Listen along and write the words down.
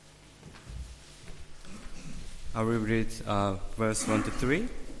I will read verse 1 to 3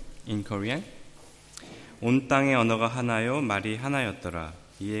 in Korean. 온 땅의 언어가 하나요 말이 하나였더라.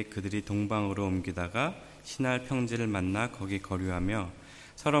 이에 그들이 동방으로 옮기다가 신할 평지를 만나 거기 거류하며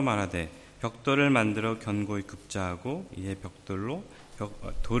서로 말하되 벽돌을 만들어 견고히 굽자하고 이에 벽돌로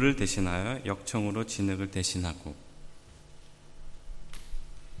돌을 대신하여 역청으로 진흙을 대신하고.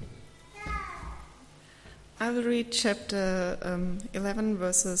 I will read chapter 11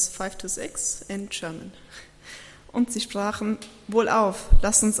 verses 5 to 6 in German. Und sie sprachen, wohlauf,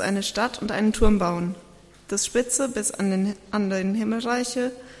 lasst uns eine Stadt und einen Turm bauen, das Spitze bis an den Himmel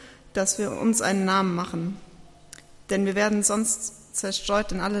reiche, dass wir uns einen Namen machen. Denn wir werden sonst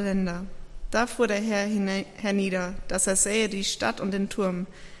zerstreut in alle Länder. Da fuhr der Herr hernieder, dass er sähe die Stadt und den Turm,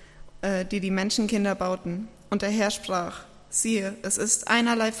 die die Menschenkinder bauten. Und der Herr sprach, siehe, es ist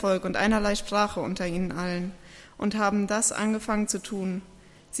einerlei Volk und einerlei Sprache unter ihnen allen, und haben das angefangen zu tun.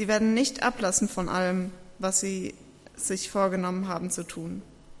 Sie werden nicht ablassen von allem, was sie sich vorgenommen haben zu tun.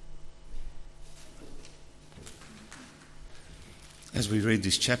 As we read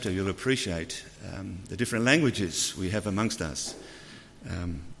this chapter, you'll appreciate the different languages we have amongst us.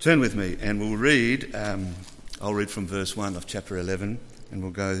 Turn with me and we'll read, I'll read from verse 1 of chapter 11 and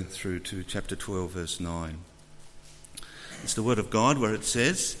we'll go through to chapter 12, verse 9. It's the word of God where it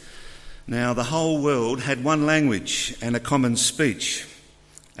says, Now the whole world had one language and a common speech.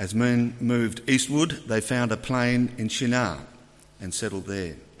 As men moved eastward, they found a plain in Shinar and settled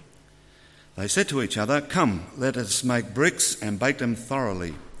there. They said to each other, Come, let us make bricks and bake them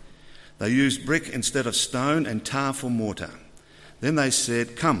thoroughly. They used brick instead of stone and tar for mortar. Then they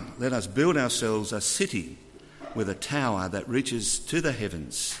said, Come, let us build ourselves a city with a tower that reaches to the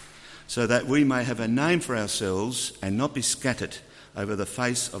heavens, so that we may have a name for ourselves and not be scattered over the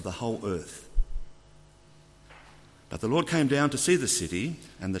face of the whole earth. But the Lord came down to see the city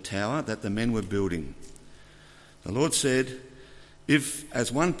and the tower that the men were building. The Lord said, If,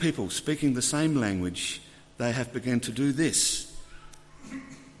 as one people speaking the same language, they have begun to do this,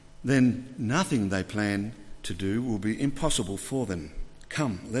 then nothing they plan to do will be impossible for them.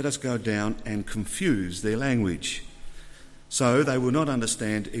 Come, let us go down and confuse their language, so they will not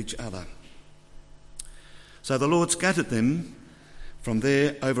understand each other. So the Lord scattered them from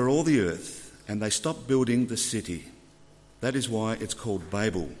there over all the earth, and they stopped building the city. That is why it's called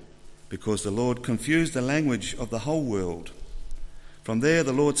Babel, because the Lord confused the language of the whole world. From there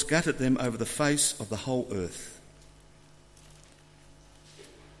the Lord scattered them over the face of the whole earth.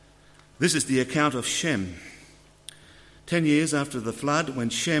 This is the account of Shem. 10 years after the flood,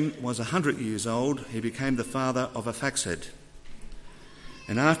 when Shem was 100 years old, he became the father of Arphaxad.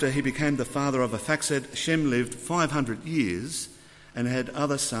 And after he became the father of Arphaxad, Shem lived 500 years and had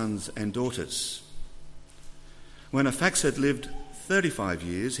other sons and daughters. When Arphaxad lived 35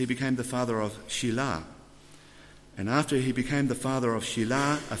 years, he became the father of Shelah. And after he became the father of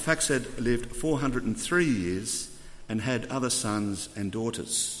Shelah, Arphaxad lived 403 years and had other sons and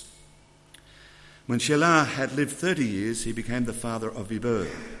daughters. When Shelah had lived 30 years, he became the father of Eber.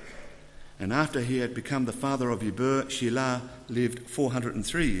 And after he had become the father of Eber, Shelah lived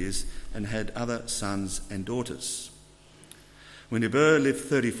 403 years and had other sons and daughters. When Eber lived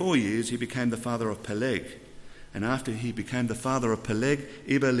 34 years, he became the father of Peleg. And after he became the father of Peleg,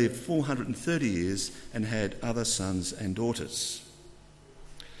 Eber lived 430 years and had other sons and daughters.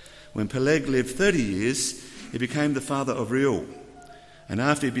 When Peleg lived 30 years, he became the father of Reuel. And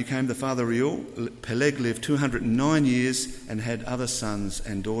after he became the father of Reuel, Peleg lived 209 years and had other sons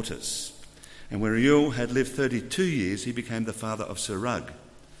and daughters. And when Reuel had lived 32 years, he became the father of Serug.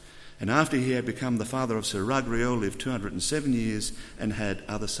 And after he had become the father of Serug, Reuel lived 207 years and had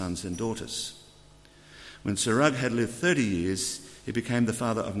other sons and daughters. When Serug had lived 30 years, he became the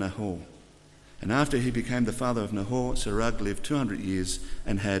father of Nahor. And after he became the father of Nahor, Serug lived 200 years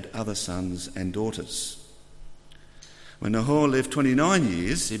and had other sons and daughters. When Nahor lived 29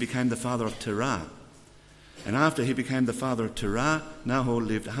 years, he became the father of Terah. And after he became the father of Terah, Nahor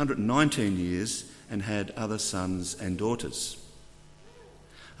lived 119 years and had other sons and daughters.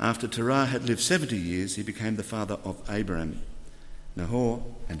 After Terah had lived 70 years, he became the father of Abraham, Nahor,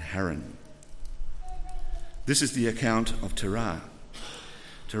 and Haran. This is the account of Terah.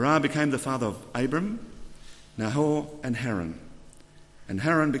 Terah became the father of Abram, Nahor, and Haran. And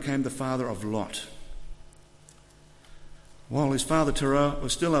Haran became the father of Lot. While his father Terah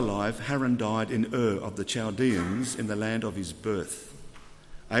was still alive, Haran died in Ur of the Chaldeans in the land of his birth.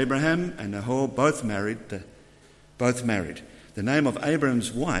 Abraham and Nahor both married. The name of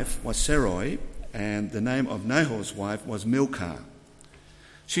Abraham's wife was Sarai, and the name of Nahor's wife was Milcah.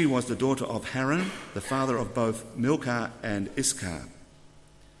 She was the daughter of Haran, the father of both Milcah and Iscah.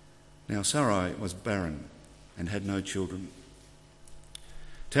 Now Sarai was barren, and had no children.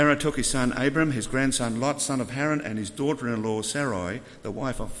 Terah took his son Abram, his grandson Lot, son of Haran, and his daughter-in-law Sarai, the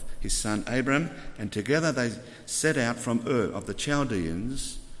wife of his son Abram, and together they set out from Ur of the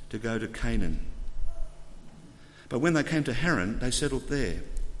Chaldeans to go to Canaan. But when they came to Haran, they settled there.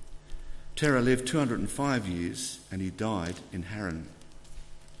 Terah lived 205 years, and he died in Haran.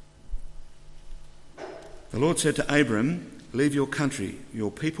 The Lord said to Abram, "Leave your country,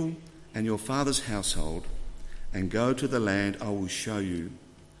 your people, and your father's household, and go to the land I will show you.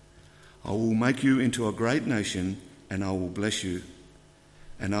 I will make you into a great nation, and I will bless you.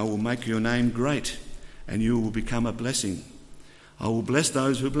 And I will make your name great, and you will become a blessing. I will bless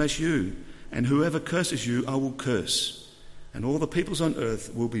those who bless you, and whoever curses you I will curse. And all the peoples on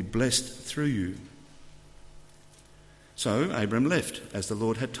earth will be blessed through you." So Abram left, as the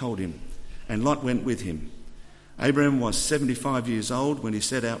Lord had told him, and Lot went with him. Abram was 75 years old when he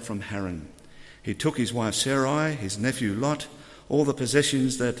set out from Haran. He took his wife Sarai, his nephew Lot, all the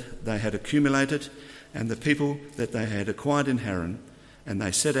possessions that they had accumulated, and the people that they had acquired in Haran, and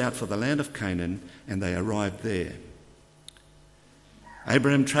they set out for the land of Canaan, and they arrived there.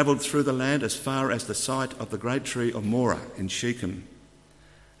 Abraham travelled through the land as far as the site of the great tree of Moreh in Shechem.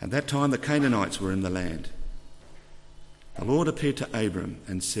 At that time the Canaanites were in the land. The Lord appeared to Abram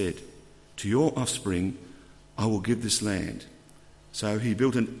and said, "To your offspring I will give this land." So he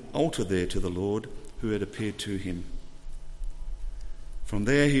built an altar there to the Lord who had appeared to him. From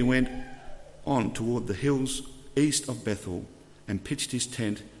there he went on toward the hills east of Bethel and pitched his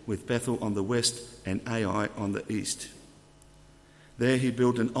tent with Bethel on the west and Ai on the east. There he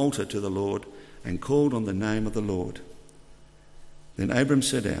built an altar to the Lord and called on the name of the Lord. Then Abram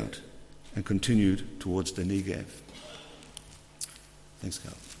set out and continued towards the Negev. Thanks,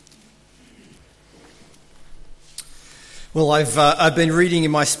 Carl. Well, I've been reading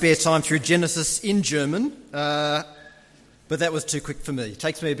in my spare time through Genesis in German, but that was too quick for me. It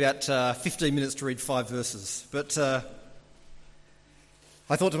takes me about 15 minutes to read 5 verses. But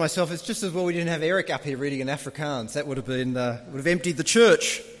I thought to myself, it's just as well we didn't have Eric up here reading in Afrikaans. That would have emptied the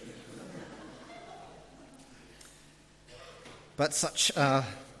church. But such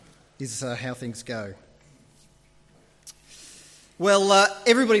is how things go. Well,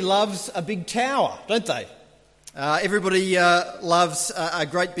 everybody loves a big tower, don't they? Everybody loves a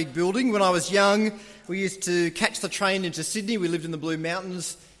great big building. When I was young, we used to catch the train into Sydney. We lived in the Blue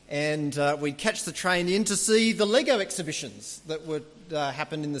Mountains, and we'd catch the train in to see the Lego exhibitions that would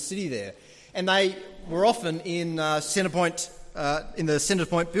happen in the city there. And they were often in Centrepoint, in the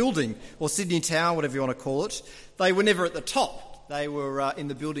Centrepoint building, or Sydney Tower, whatever you want to call it. They were never at the top. They were in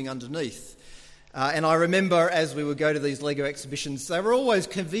the building underneath. And I remember as we would go to these Lego exhibitions, they were always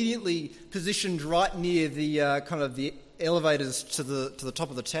conveniently positioned right near the kind of the elevators to the top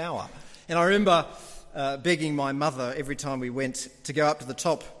of the tower. And I remember begging my mother every time we went to go up to the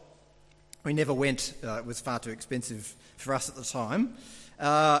top. We never went; it was far too expensive for us at the time.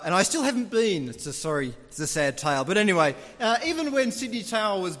 And I still haven't been. It's a sad tale. But anyway, even when Sydney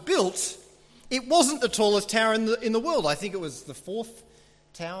Tower was built, it wasn't the tallest tower in the world. I think it was the 4th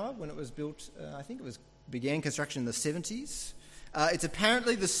tower when it was built. I think it began construction in the 70s. It's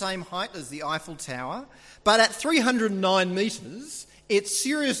apparently the same height as the Eiffel Tower, but at 309 metres, it's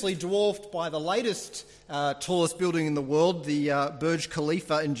seriously dwarfed by the latest tallest building in the world, the Burj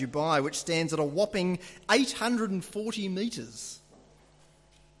Khalifa in Dubai, which stands at a whopping 840 metres.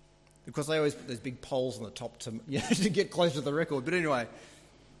 Because they always put those big poles on the top to get close to the record. But anyway,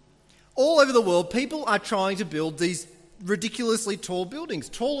 all over the world, people are trying to build these ridiculously tall buildings,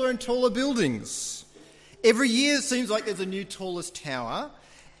 taller and taller buildings. Every year it seems like there's a new tallest tower,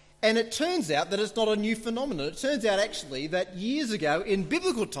 and it turns out that it's not a new phenomenon. It turns out actually that years ago, in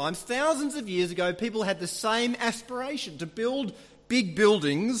biblical times, thousands of years ago, people had the same aspiration to build big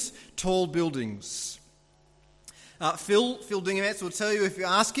buildings, tall buildings. Phil Dingametz will tell you if you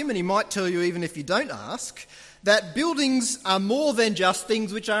ask him, and he might tell you even if you don't ask, that buildings are more than just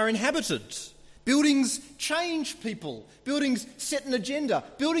things which are inhabited. Buildings change people. Buildings set an agenda.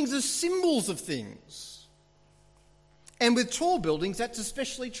 Buildings are symbols of things. And with tall buildings, that's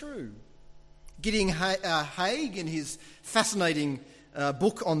especially true. Gideon Haigh, in his fascinating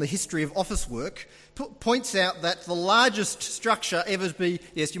book on the history of office work, points out that the largest structure ever to be...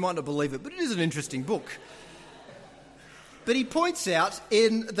 Yes, you might not believe it, but it is an interesting book. But he points out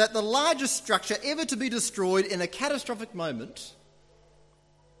that the largest structure ever to be destroyed in a catastrophic moment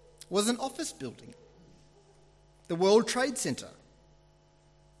was an office building, the World Trade Center.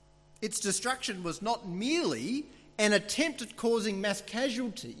 Its destruction was not merely an attempt at causing mass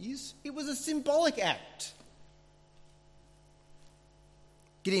casualties, it was a symbolic act.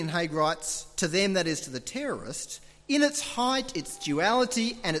 Gideon Haigh writes, to them, that is to the terrorists, in its height, its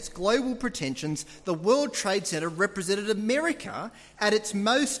duality and its global pretensions, the World Trade Center represented America at its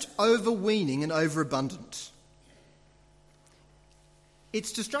most overweening and overabundant.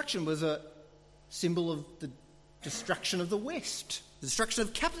 Its destruction was a symbol of the destruction of the West, the destruction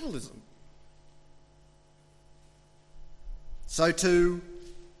of capitalism. So too,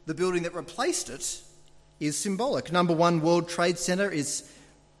 the building that replaced it is symbolic. Number 1 World Trade Center is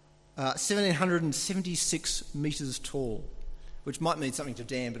 1,776 metres tall, which might mean something to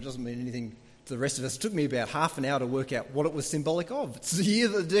Dan, but it doesn't mean anything to the rest of us. It took me about half an hour to work out what it was symbolic of. It's the year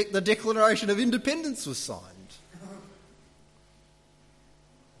that the Declaration of Independence was signed.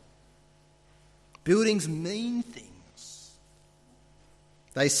 Buildings mean things.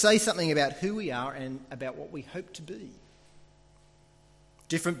 They say something about who we are and about what we hope to be.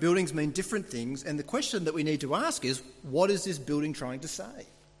 Different buildings mean different things, and the question that we need to ask is, what is this building trying to say?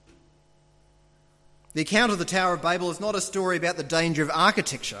 The account of the Tower of Babel is not a story about the danger of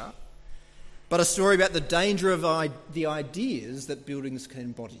architecture, but a story about the danger of the ideas that buildings can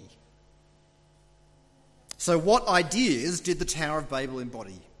embody. So what ideas did the Tower of Babel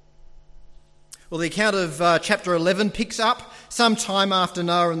embody? Well, the account of chapter 11 picks up sometime after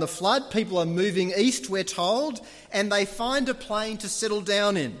Noah and the flood. People are moving east, we're told, and they find a plain to settle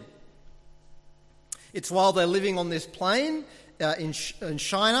down in. It's while they're living on this plain in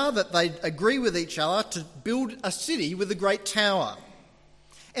Shinar that they agree with each other to build a city with a great tower.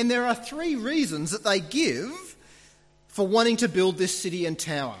 And there are 3 reasons that they give for wanting to build this city and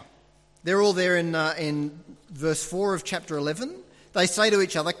tower. They're all there in verse 4 of chapter 11. They say to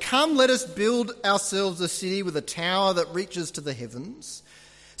each other, "Come, let us build ourselves a city with a tower that reaches to the heavens,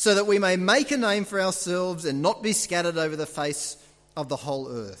 so that we may make a name for ourselves and not be scattered over the face of the whole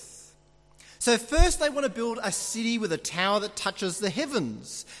earth." So first they want to build a city with a tower that touches the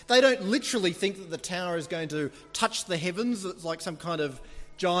heavens. They don't literally think that the tower is going to touch the heavens. It's like some kind of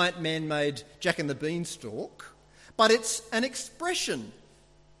giant man-made Jack and the Beanstalk. But it's an expression.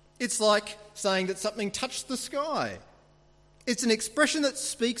 It's like saying that something touched the sky. It's an expression that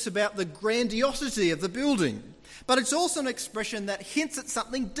speaks about the grandiosity of the building. But it's also an expression that hints at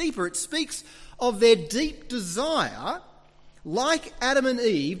something deeper. It speaks of their deep desire, like Adam and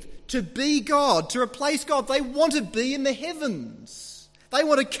Eve, to be God, to replace God. They want to be in the heavens. They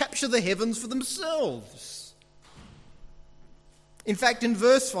want to capture the heavens for themselves. In fact, in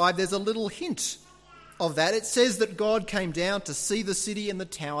verse 5, there's a little hint of that. It says that God came down to see the city and the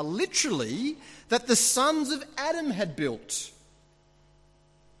tower, literally, that the sons of Adam had built.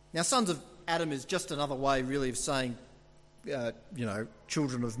 Now, sons of Adam is just another way, really, of saying,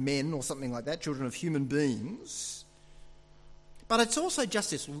 children of men or something like that, children of human beings. But it's also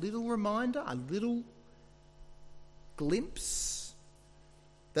just this little reminder, a little glimpse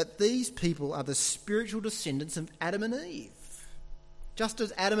that these people are the spiritual descendants of Adam and Eve. Just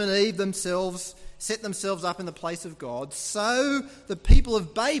as Adam and Eve themselves set themselves up in the place of God, so the people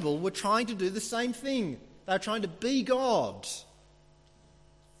of Babel were trying to do the same thing. They were trying to be God.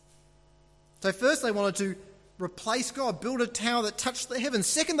 So first they wanted to replace God, build a tower that touched the heavens.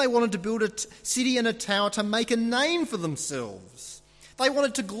 Second, they wanted to build a city and a tower to make a name for themselves. They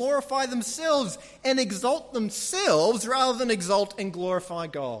wanted to glorify themselves and exalt themselves rather than exalt and glorify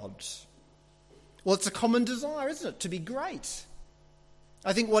God. Well, it's a common desire, isn't it, to be great?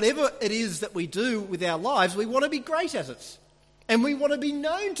 I think whatever it is that we do with our lives, we want to be great at it. And we want to be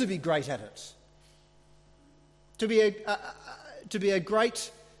known to be great at it. To be a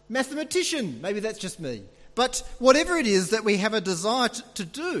great mathematician. Maybe that's just me. But whatever it is that we have a desire to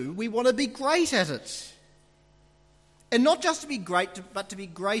do, we want to be great at it. And not just to be great, but to be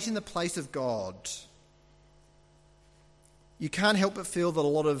great in the place of God. You can't help but feel that a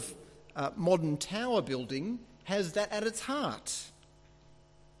lot of modern tower building has that at its heart.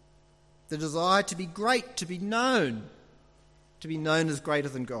 The desire to be great, to be known as greater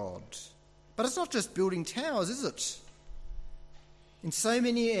than God. But it's not just building towers, is it? In so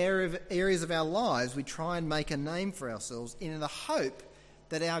many areas of our lives, we try and make a name for ourselves in the hope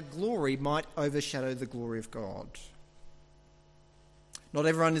that our glory might overshadow the glory of God. Not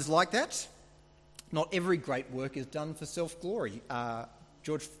everyone is like that. Not every great work is done for self-glory.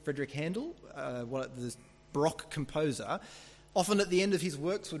 George Frederick Handel, the Baroque composer, often at the end of his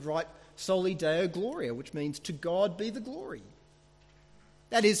works would write Soli Deo Gloria, which means to God be the glory.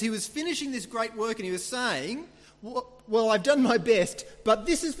 That is, he was finishing this great work and he was saying, well, I've done my best, but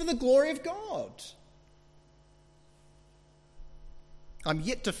this is for the glory of God. I'm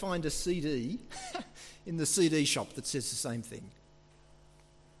yet to find a CD in the CD shop that says the same thing.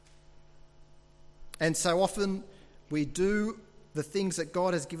 And so often we do the things that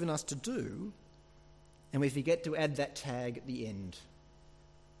God has given us to do, and we forget to add that tag at the end,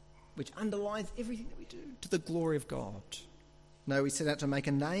 which underlines everything that we do to the glory of God. No, we set out to make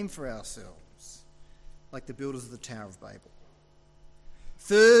a name for ourselves, like the builders of the Tower of Babel.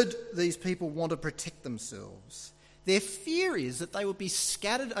 Third, these people want to protect themselves. Their fear is that they will be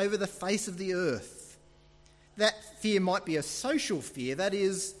scattered over the face of the earth. That fear might be a social fear. That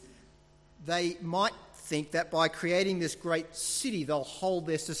is, they might think that by creating this great city, they'll hold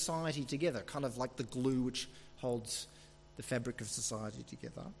their society together, kind of like the glue which holds the fabric of society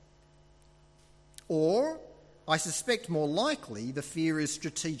together. Or, I suspect more likely, the fear is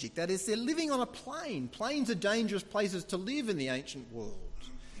strategic. That is, they're living on a plain. Plains are dangerous places to live in the ancient world.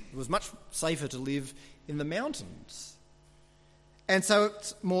 It was much safer to live in the mountains. And so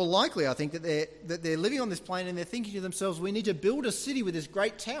it's more likely, I think, that they're living on this plain and they're thinking to themselves, we need to build a city with this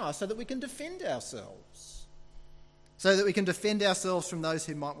great tower so that we can defend ourselves. So that we can defend ourselves from those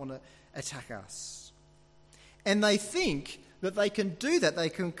who might want to attack us. And they think that they can do that. They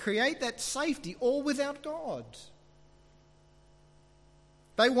can create that safety all without God.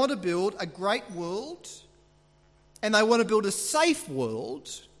 They want to build a great world, and they want to build a safe world,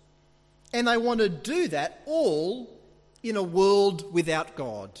 and they want to do that all in a world without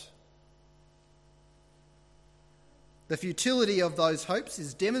God. The futility of those hopes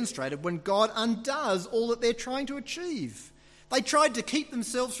is demonstrated when God undoes all that they're trying to achieve. They tried to keep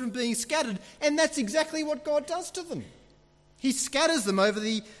themselves from being scattered, and that's exactly what God does to them. He scatters them over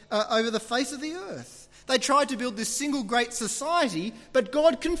the face of the earth. They tried to build this single great society, but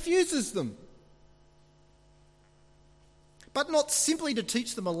God confuses them. But not simply to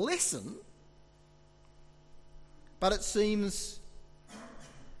teach them a lesson, but it seems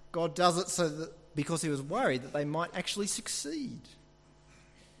God does it so that because he was worried that they might actually succeed.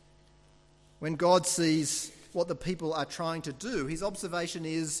 When God sees what the people are trying to do, his observation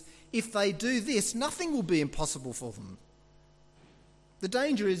is, if they do this, nothing will be impossible for them. The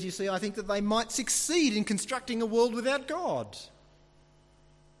danger is, you see, I think that they might succeed in constructing a world without God.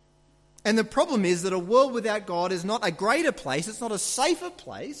 And the problem is that a world without God is not a greater place, it's not a safer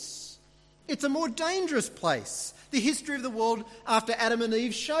place, it's a more dangerous place. The history of the world after Adam and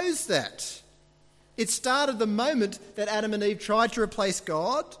Eve shows that. It started the moment that Adam and Eve tried to replace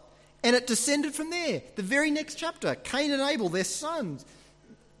God, and it descended from there. The very next chapter, Cain and Abel, their sons,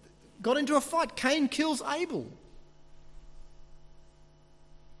 got into a fight. Cain kills Abel.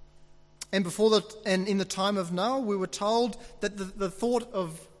 And in the time of Noah, we were told that the thought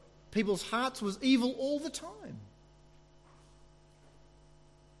of people's hearts was evil all the time.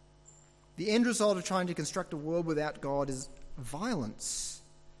 The end result of trying to construct a world without God is violence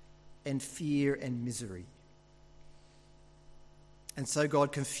and fear and misery. And so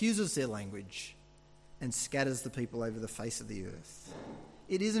God confuses their language and scatters the people over the face of the earth.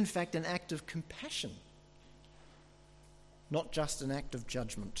 It is in fact an act of compassion, not just an act of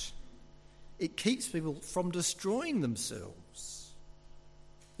judgment. It keeps people from destroying themselves.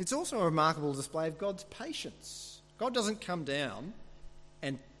 It's also a remarkable display of God's patience. God doesn't come down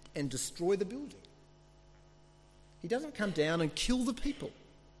and destroy the building. He doesn't come down and kill the people.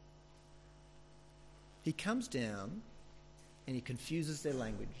 He comes down and he confuses their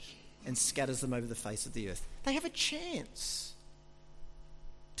language and scatters them over the face of the earth. They have a chance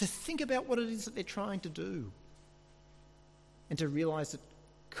to think about what it is that they're trying to do and to realise that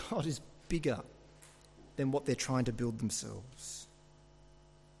God is bigger than what they're trying to build themselves.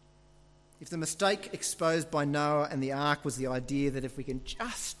 If the mistake exposed by Noah and the ark was the idea that if we can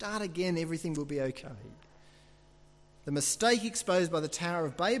just start again, everything will be okay, the mistake exposed by the Tower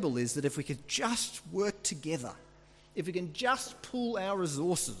of Babel is that if we could just work together, if we can just pool our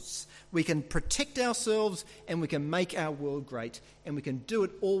resources, we can protect ourselves and we can make our world great, and we can do it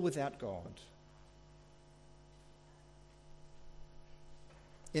all without God.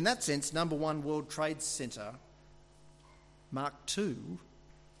 In that sense, number 1 World Trade Center, Mark II,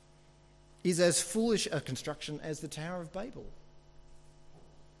 is as foolish a construction as the Tower of Babel.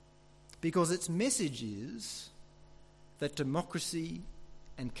 Because its message is that democracy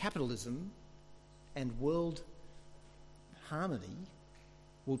and capitalism and world harmony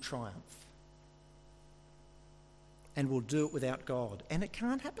will triumph. And will do it without God. And it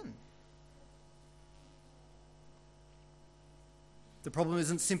can't happen. The problem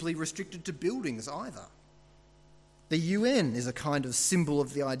isn't simply restricted to buildings either. The UN is a kind of symbol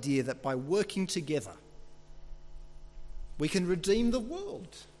of the idea that by working together, we can redeem the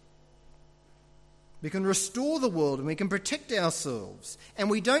world. We can restore the world and we can protect ourselves. And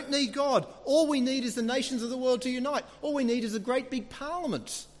we don't need God. All we need is the nations of the world to unite. All we need is a great big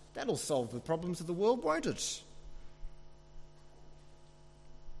parliament. That'll solve the problems of the world, won't it?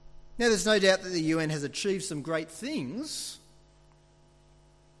 Now, there's no doubt that the UN has achieved some great things,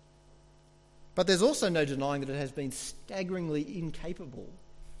 but there's also no denying that it has been staggeringly incapable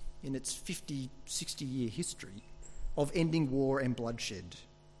in its 50, 60-year history of ending war and bloodshed.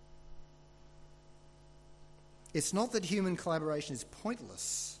 It's not that human collaboration is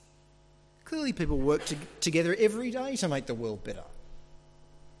pointless. Clearly people work together every day to make the world better.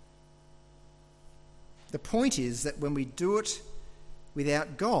 The point is that when we do it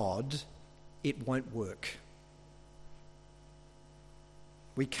without God, it won't work.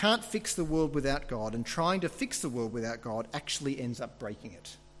 We can't fix the world without God, and trying to fix the world without God actually ends up breaking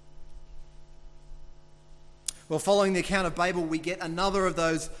it. Well, following the account of Babel, we get another of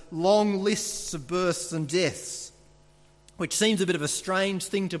those long lists of births and deaths, which seems a bit of a strange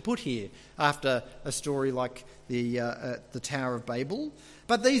thing to put here after a story like the Tower of Babel.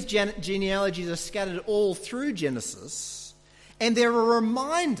 But these genealogies are scattered all through Genesis, and they're a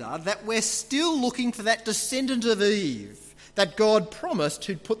reminder that we're still looking for that descendant of Eve that God promised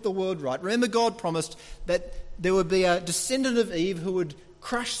who'd put the world right. Remember, God promised that there would be a descendant of Eve who would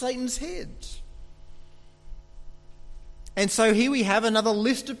crush Satan's head. And so here we have another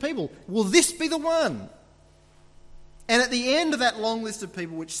list of people. Will this be the one? And at the end of that long list of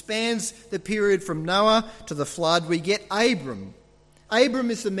people, which spans the period from Noah to the flood, we get Abram.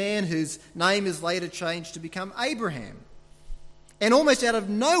 Abram is the man whose name is later changed to become Abraham. And almost out of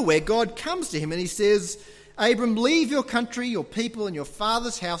nowhere, God comes to him and he says, Abram, leave your country, your people, and your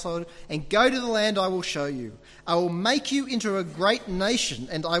father's household, and go to the land I will show you. I will make you into a great nation,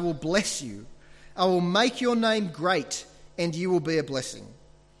 and I will bless you. I will make your name great, and you will be a blessing.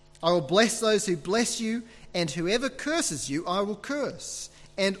 I will bless those who bless you, and whoever curses you, I will curse.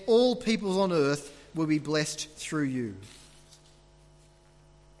 And all peoples on earth will be blessed through you.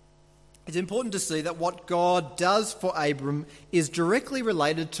 It's important to see that what God does for Abram is directly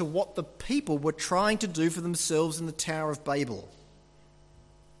related to what the people were trying to do for themselves in the Tower of Babel.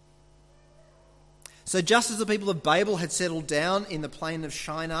 So just as the people of Babel had settled down in the plain of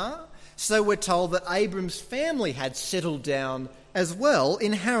Shinar, so we're told that Abram's family had settled down as well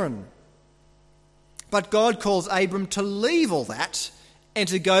in Haran. But God calls Abram to leave all that and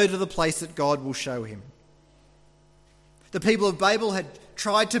to go to the place that God will show him. The people of Babel had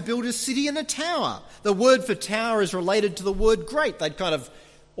tried to build a city and a tower. The word for tower is related to the word great. They'd kind of,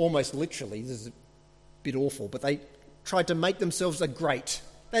 almost literally, this is a bit awful, but they tried to make themselves a great.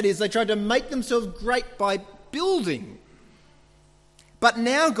 That is, they tried to make themselves great by building. But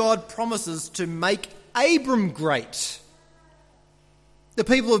now God promises to make Abram great. The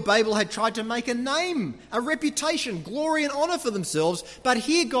people of Babel had tried to make a name, a reputation, glory and honour for themselves, but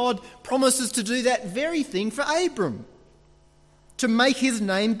here God promises to do that very thing for Abram, to make his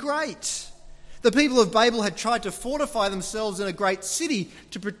name great. The people of Babel had tried to fortify themselves in a great city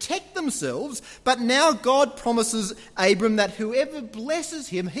to protect themselves, but now God promises Abram that whoever blesses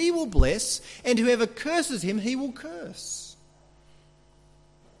him, he will bless, and whoever curses him, he will curse.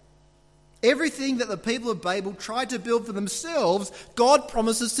 Everything that the people of Babel tried to build for themselves, God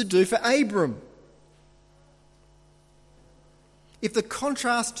promises to do for Abram. If the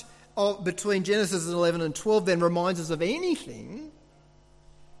contrast between Genesis 11 and 12 then reminds us of anything,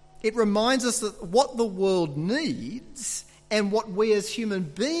 it reminds us that what the world needs and what we as human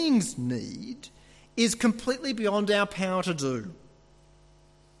beings need is completely beyond our power to do.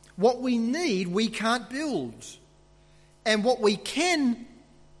 What we need, we can't build. And what we can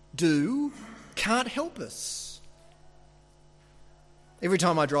do can't help us. Every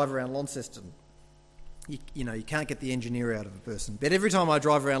time I drive around Launceston, you can't get the engineer out of a person. But every time I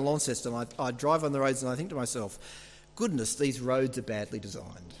drive around Launceston, I drive on the roads and I think to myself, goodness, these roads are badly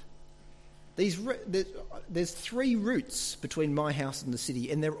designed. There's 3 routes between my house and the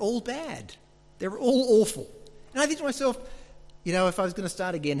city, and they're all bad. They're all awful. And I think to myself, if I was going to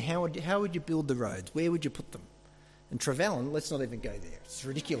start again, how would you build the roads? Where would you put them? And Trevellyn, let's not even go there. It's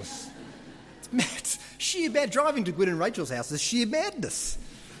ridiculous. It's mad. It's sheer bad. Driving to Gwyn and Rachel's house is sheer madness.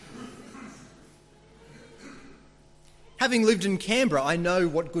 Having lived in Canberra, I know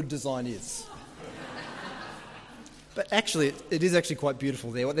what good design is. But actually, it is actually quite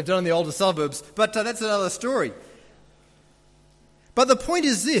beautiful there, what they've done in the older suburbs. But that's another story. But the point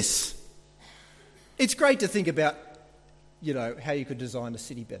is this. It's great to think about, how you could design a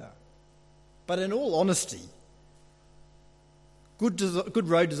city better. But in all honesty, good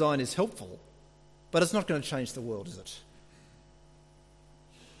road design is helpful, but it's not going to change the world, is it?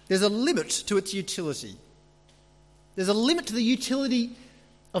 There's a limit to its utility. There's a limit to the utility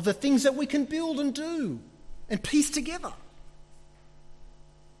of the things that we can build and do and piece together.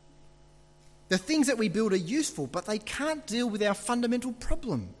 The things that we build are useful, but they can't deal with our fundamental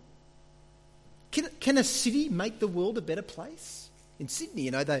problem. Can a city make the world a better place? In Sydney,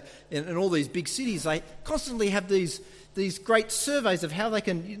 in all these big cities, they constantly have these great surveys of how they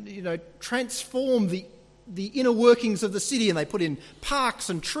can, transform the inner workings of the city, and they put in parks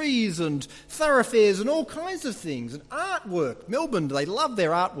and trees and thoroughfares and all kinds of things, and artwork. Melbourne, they love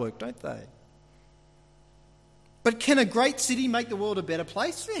their artwork, don't they? But can a great city make the world a better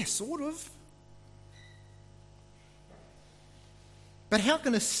place? Yeah, sort of. But how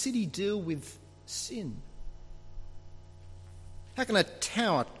can a city deal with sin? How can a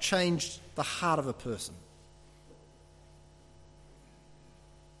tower change the heart of a person?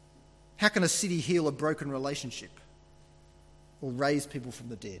 How can a city heal a broken relationship or raise people from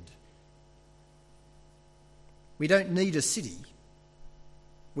the dead? We don't need a city.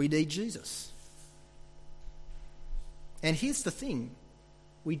 We need Jesus. And here's the thing.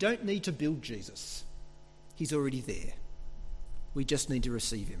 We don't need to build Jesus. He's already there. We just need to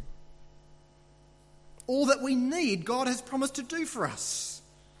receive him. All that we need, God has promised to do for us.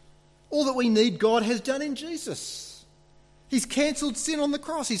 All that we need, God has done in Jesus. He's cancelled sin on the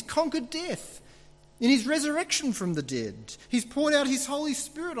cross. He's conquered death in his resurrection from the dead. He's poured out his Holy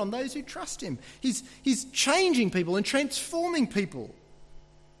Spirit on those who trust him. He's changing people and transforming people.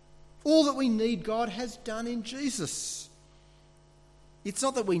 All that we need, God has done in Jesus. It's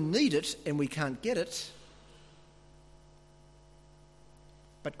not that we need it and we can't get it,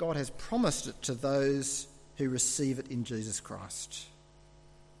 but God has promised it to those who receive it in Jesus Christ.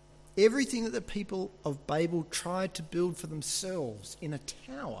 Everything that the people of Babel tried to build for themselves in a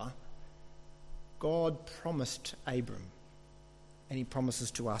tower, God promised Abram, and he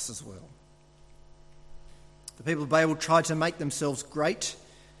promises to us as well. The people of Babel tried to make themselves great.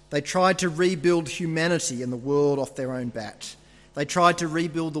 They tried to rebuild humanity and the world off their own bat. They tried to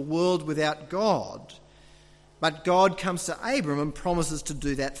rebuild the world without God. But God comes to Abram and promises to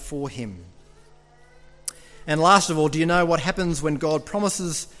do that for him. And last of all, do you know what happens when God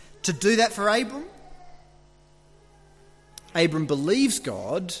promises to do that for Abram? Abram believes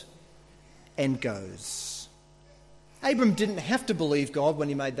God and goes. Abram didn't have to believe God when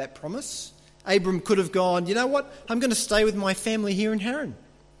he made that promise. Abram could have gone, you know what, I'm going to stay with my family here in Haran.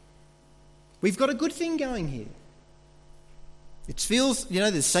 We've got a good thing going here. It feels,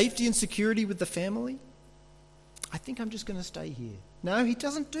 there's safety and security with the family. I think I'm just going to stay here. No, he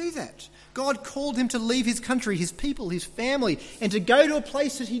doesn't do that. God called him to leave his country, his people, his family, and to go to a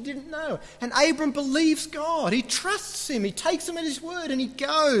place that he didn't know. And Abram believes God. He trusts him. He takes him at his word and he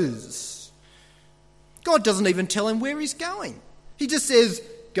goes. God doesn't even tell him where he's going. He just says,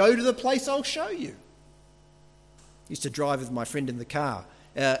 go to the place I'll show you. I used to drive with my friend in the car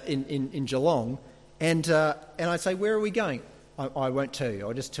in Geelong, and I'd say, where are we going? I won't tell you.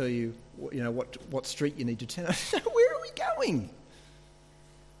 I'll just tell you, what street you need to turn. Where are we going?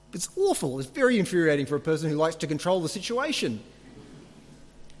 It's awful. It's very infuriating for a person who likes to control the situation.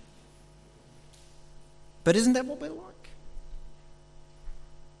 But isn't that what we're like?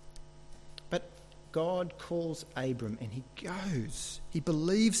 But God calls Abram and he goes. He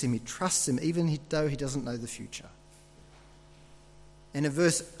believes him. He trusts him, even though he doesn't know the future. And in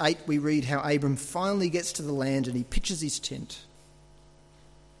verse 8 we read how Abram finally gets to the land and he pitches his tent.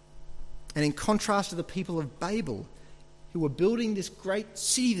 And in contrast to the people of Babel, who were building this great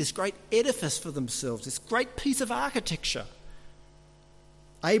city, this great edifice for themselves, this great piece of architecture,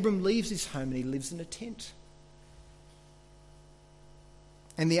 Abram leaves his home and he lives in a tent.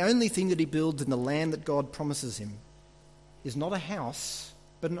 And the only thing that he builds in the land that God promises him is not a house,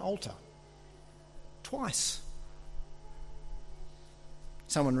 but an altar. Twice.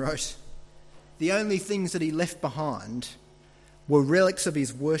 Someone wrote, the only things that he left behind were relics of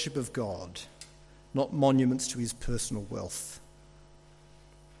his worship of God, not monuments to his personal wealth.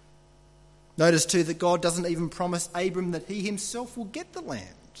 Notice too that God doesn't even promise Abram that he himself will get the land.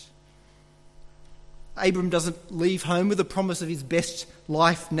 Abram doesn't leave home with the promise of his best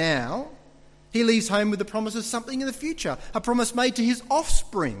life now. He leaves home with the promise of something in the future, a promise made to his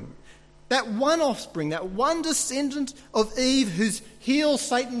offspring. That one offspring, that one descendant of Eve whose heel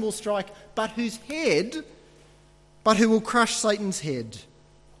Satan will strike, but who will crush Satan's head.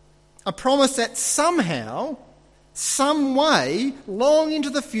 A promise that somehow, some way, long into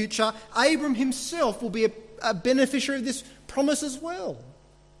the future, Abram himself will be a beneficiary of this promise as well.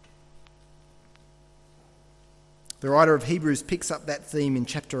 The writer of Hebrews picks up that theme in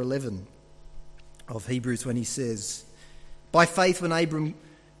chapter 11 of Hebrews when he says, by faith when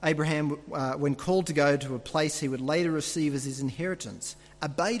Abraham, when called to go to a place he would later receive as his inheritance,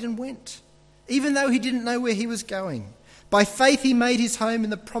 obeyed and went, even though he didn't know where he was going. By faith he made his home in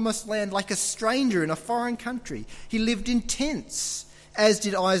the promised land like a stranger in a foreign country. He lived in tents, as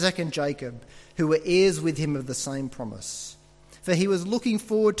did Isaac and Jacob, who were heirs with him of the same promise. For he was looking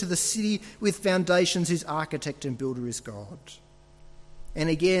forward to the city with foundations whose architect and builder is God. And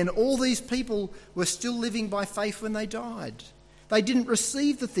again, all these people were still living by faith when they died. They didn't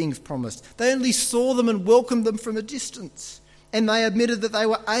receive the things promised. They only saw them and welcomed them from a distance. And they admitted that they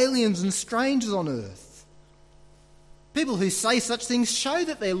were aliens and strangers on earth. People who say such things show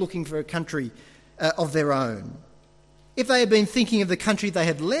that they're looking for a country of their own. If they had been thinking of the country they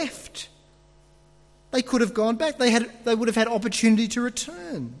had left, they could have gone back. They would have had opportunity to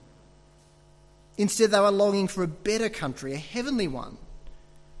return. Instead, they were longing for a better country, a heavenly one.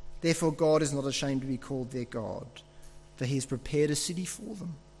 Therefore, God is not ashamed to be called their God, for he has prepared a city for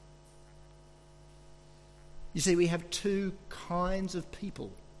them. You see, we have two kinds of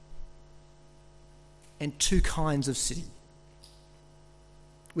people and two kinds of city.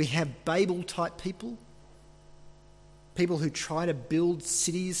 We have Babel-type people, people who try to build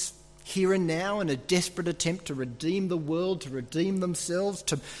cities here and now in a desperate attempt to redeem the world, to redeem themselves,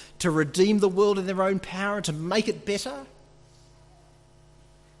 to redeem the world in their own power, and to make it better.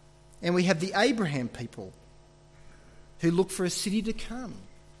 And we have the Abraham people who look for a city to come,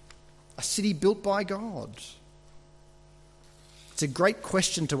 a city built by God. It's a great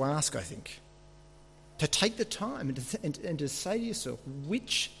question to ask, I think, to take the time and to say to yourself,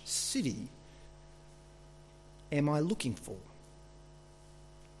 which city am I looking for?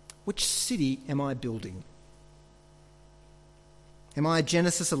 Which city am I building? Am I a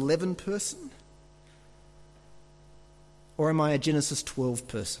Genesis 11 person? Or am I a Genesis 12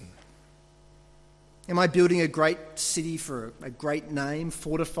 person? Am I building a great city for a great name,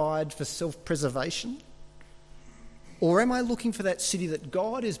 fortified for self-preservation? Or am I looking for that city that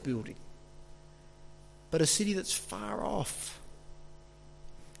God is building, but a city that's far off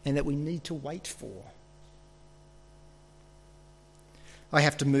and that we need to wait for? I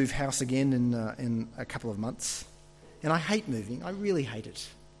have to move house again in a couple of months, and I hate moving. I really hate it.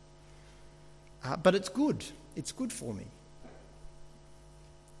 But it's good. It's good for me.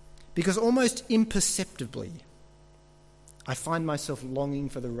 Because almost imperceptibly, I find myself longing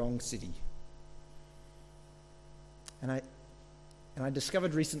for the wrong city. And I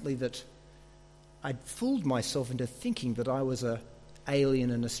discovered recently that I'd fooled myself into thinking that I was an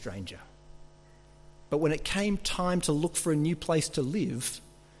alien and a stranger. But when it came time to look for a new place to live,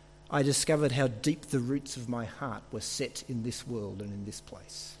 I discovered how deep the roots of my heart were set in this world and in this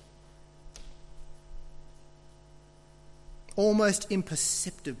place. Almost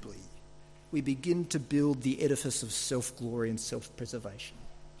imperceptibly, we begin to build the edifice of self-glory and self-preservation.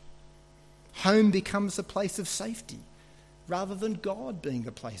 Home becomes a place of safety, rather than God being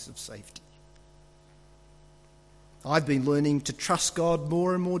a place of safety. I've been learning to trust God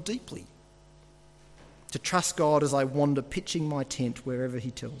more and more deeply, to trust God as I wander pitching my tent wherever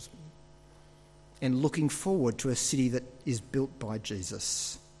he tells me, and looking forward to a city that is built by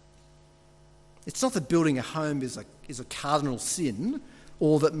Jesus. It's not that building a home is a cardinal sin,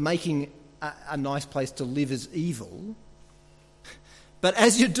 or that making a nice place to live is evil. But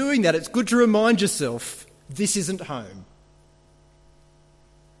as you're doing that, it's good to remind yourself, this isn't home.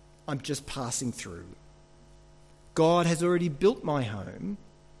 I'm just passing through. God has already built my home,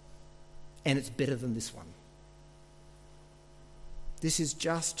 and it's better than this one. This is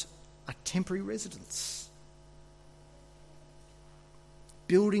just a temporary residence.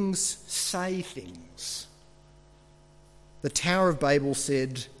 Buildings say things. The Tower of Babel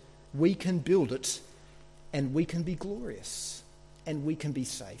said, we can build it and we can be glorious and we can be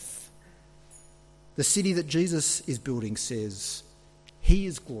safe. The city that Jesus is building says, he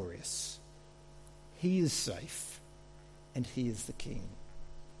is glorious, he is safe, and he is the King.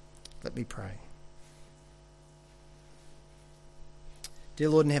 Let me pray. Dear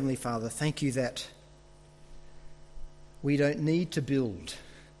Lord and Heavenly Father, thank you that we don't need to build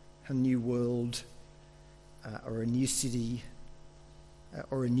a new world or a new city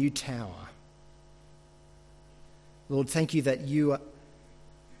or a new tower. Lord, thank you that you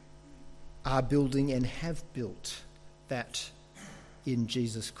are building and have built that in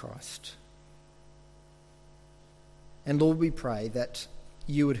Jesus Christ. And Lord, we pray that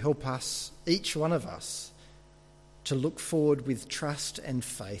you would help us, each one of us, to look forward with trust and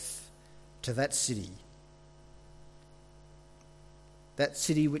faith to that city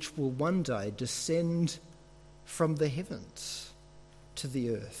which will one day descend from the heavens to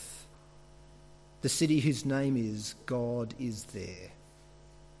the earth, the city whose name is God is there.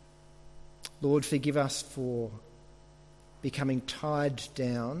 Lord, forgive us for becoming tied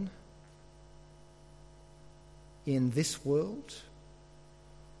down in this world.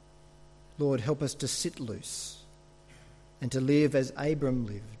 Lord, help us to sit loose and to live as Abram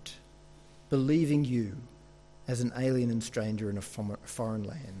lived, believing you as an alien and stranger in a foreign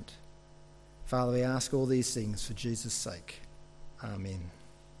land. Father, we ask all these things for Jesus' sake. Amen.